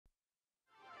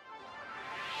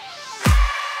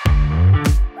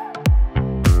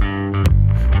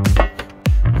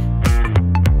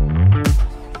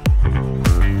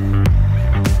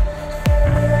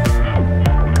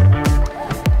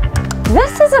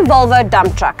a Volvo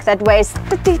dump truck that weighs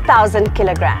 30,000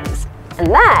 kilograms. And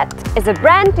that is a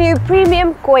brand new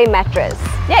premium Kooi mattress.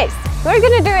 Yes, we're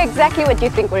going to do exactly what you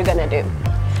think we're going to do.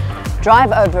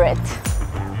 Drive over it.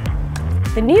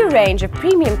 The new range of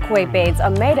premium Kooi beds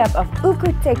are made up of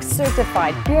Ookotech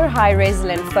certified pure high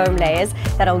resilient foam layers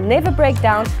that'll never break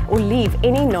down or leave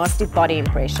any nasty body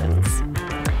impressions.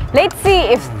 Let's see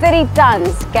if 30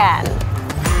 tons can.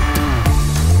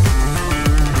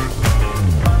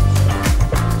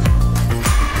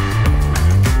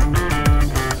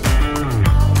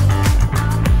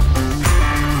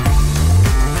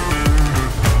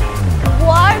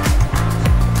 What?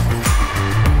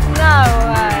 No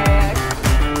way.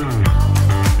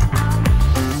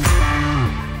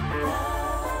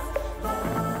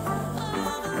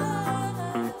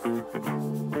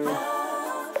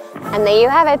 And there you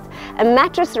have it, a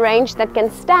mattress range that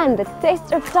can stand the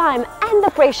test of time and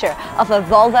the pressure of a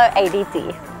Volvo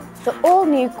ADT. The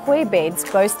all-new Kooi beds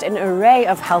boast an array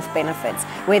of health benefits.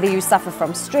 Whether you suffer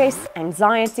from stress,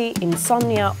 anxiety,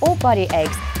 insomnia or body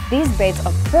aches, these beds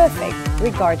are perfect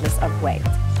regardless of weight.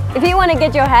 If you want to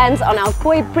get your hands on our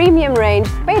Kooi premium range,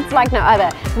 beds like no other,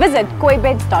 visit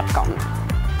kooibeds.com.